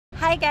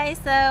Hi guys,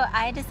 so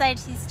I decided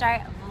to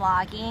start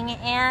vlogging,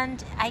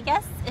 and I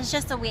guess it's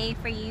just a way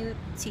for you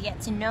to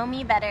get to know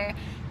me better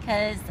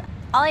because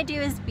all I do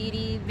is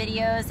beauty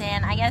videos,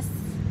 and I guess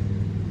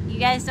you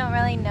guys don't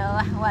really know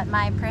what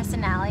my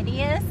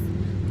personality is.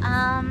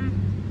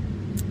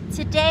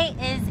 Today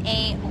is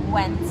a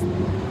Wednesday.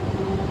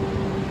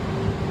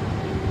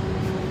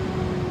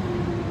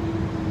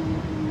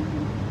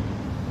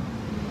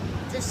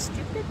 The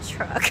stupid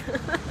truck.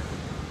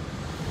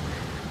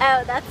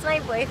 Oh, that's my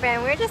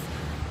boyfriend. We're just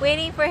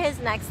waiting for his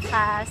next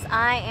class.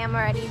 I am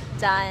already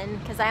done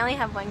because I only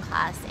have one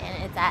class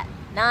and it's at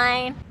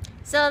 9.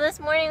 So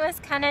this morning was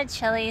kind of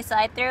chilly, so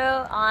I threw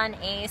on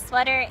a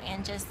sweater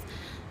and just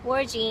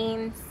wore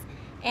jeans.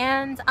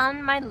 And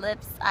on my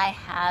lips I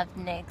have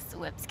NYX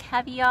Whips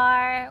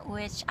Caviar,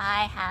 which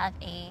I have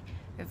a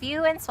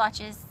review and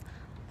swatches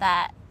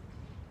that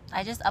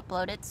I just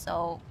uploaded.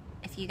 So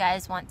if you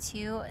guys want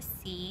to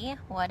see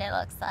what it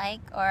looks like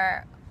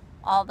or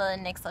all the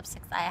NYX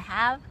lipsticks I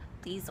have,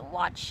 please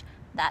watch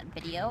that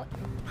video.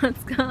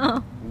 Let's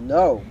go.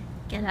 No.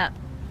 Get up.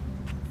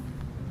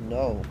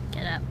 No.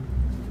 Get up.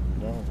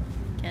 No.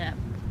 Get up.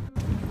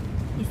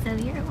 So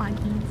we are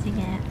walking to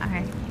get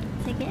our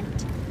ticket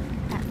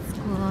at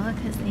school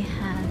because they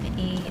have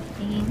a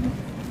thing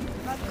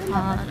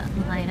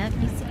called Light Up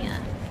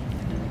Museum.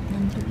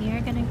 And we are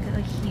gonna go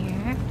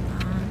here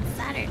on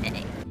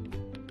Saturday.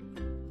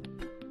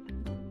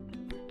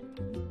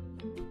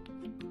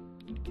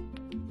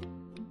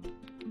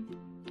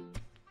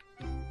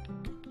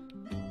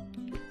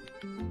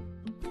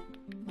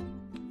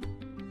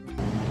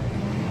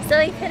 So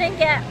we couldn't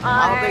get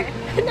our...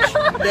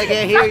 No. They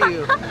can't hear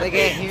you. They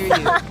can't hear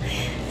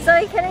you. So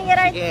we couldn't get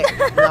our...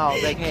 No,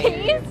 they can't Can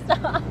hear you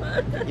stop?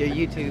 Your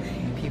YouTube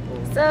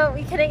people. So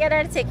we couldn't get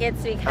our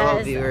tickets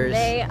because viewers.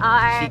 they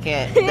are... She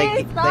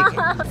can't.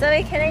 Stop. So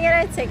we couldn't get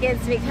our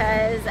tickets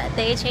because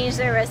they change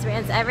their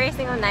wristbands every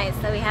single night.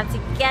 So we have to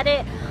get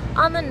it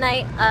on the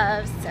night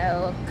of.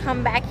 So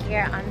come back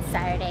here on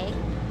Saturday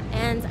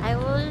and I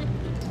will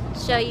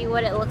show you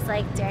what it looks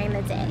like during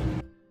the day.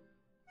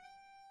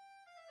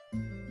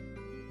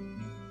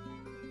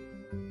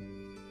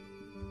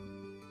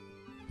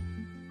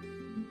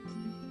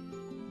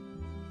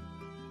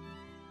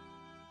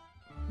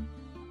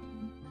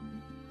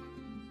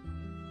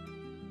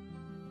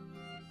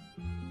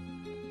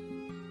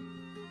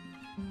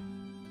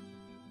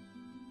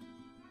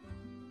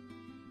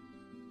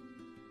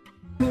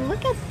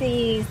 Look at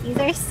these. These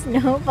are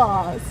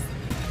snowballs.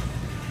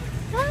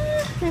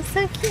 Ah, they're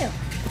so cute.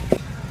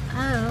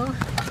 Oh,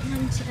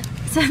 and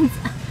since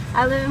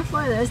I live in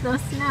Florida, there's no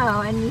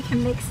snow, and you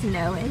can make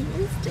snow in an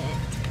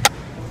instant.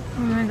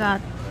 Oh my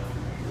god,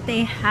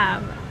 they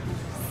have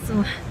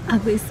some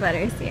ugly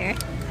sweaters here.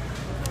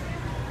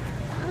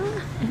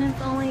 Ah, and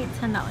it's only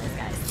 $10,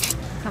 guys.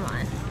 Come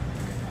on.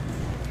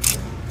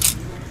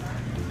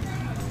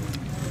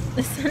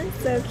 This one is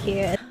so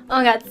cute. Oh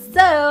my god,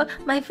 so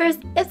my first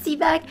Ipsy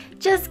bag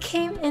just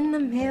came in the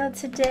mail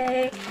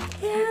today,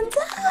 and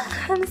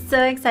I'm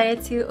so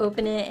excited to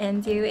open it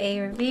and do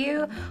a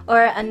review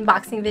or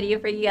unboxing video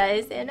for you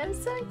guys, and I'm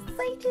so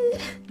excited.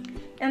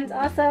 And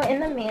also in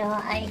the mail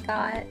I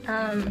got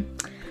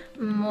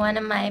one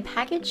of my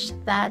package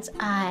that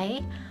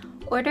I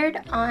ordered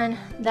on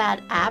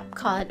that app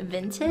called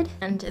Vinted,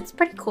 and it's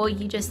pretty cool.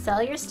 You just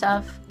sell your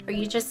stuff or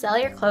you just sell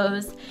your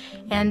clothes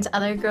and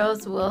other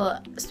girls will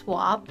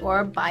swap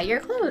or buy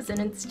your clothes, and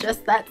it's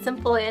just that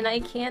simple, and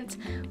I can't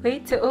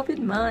wait to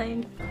open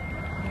mine.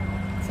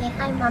 Say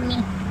hi, mommy.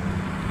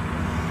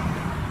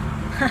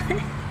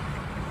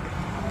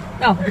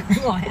 Oh,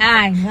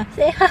 hi.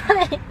 Say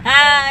hi.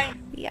 Hi.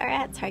 We are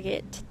at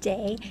Target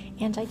today,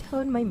 and I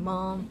told my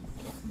mom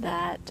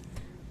that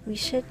we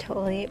should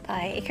totally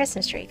buy a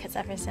Christmas tree because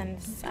ever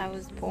since I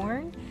was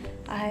born,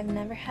 I've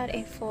never had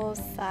a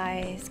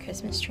full-size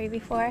Christmas tree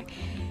before,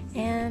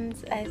 and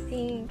I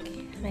think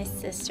my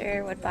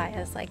sister would buy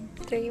us like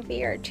 3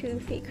 feet or 2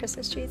 feet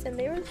Christmas trees, and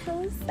they were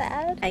so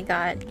sad. I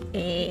got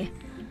a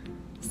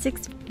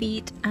 6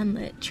 feet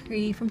unlit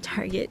tree from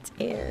Target,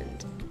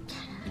 and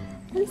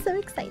I'm so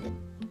excited.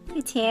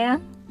 You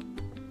too?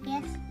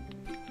 Yes.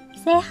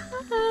 Say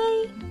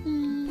hi.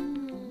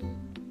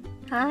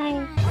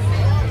 Hi.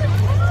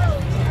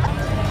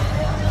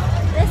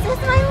 This is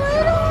my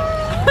little.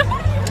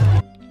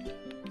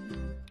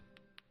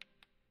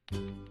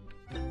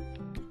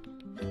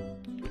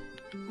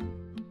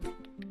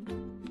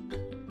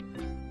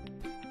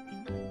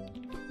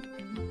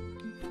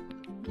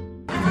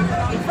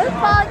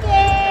 Football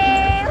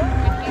game.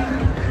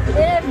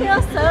 Didn't it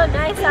feel so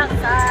nice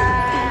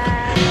outside?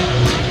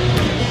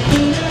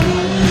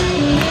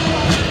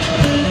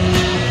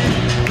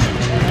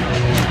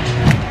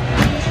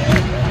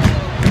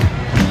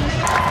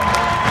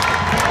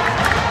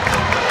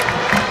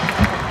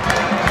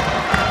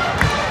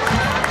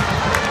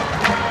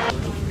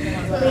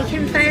 We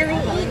can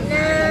finally eat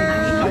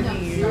now.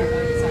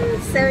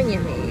 So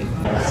yummy.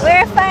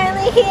 We're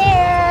finally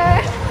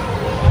here.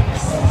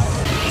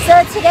 So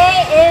today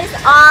is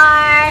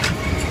our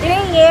 3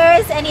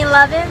 years and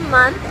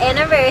 11-month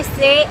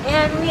anniversary,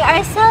 and we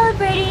are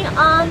celebrating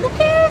on the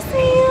Ferris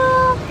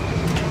wheel.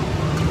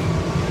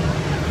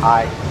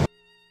 Hi.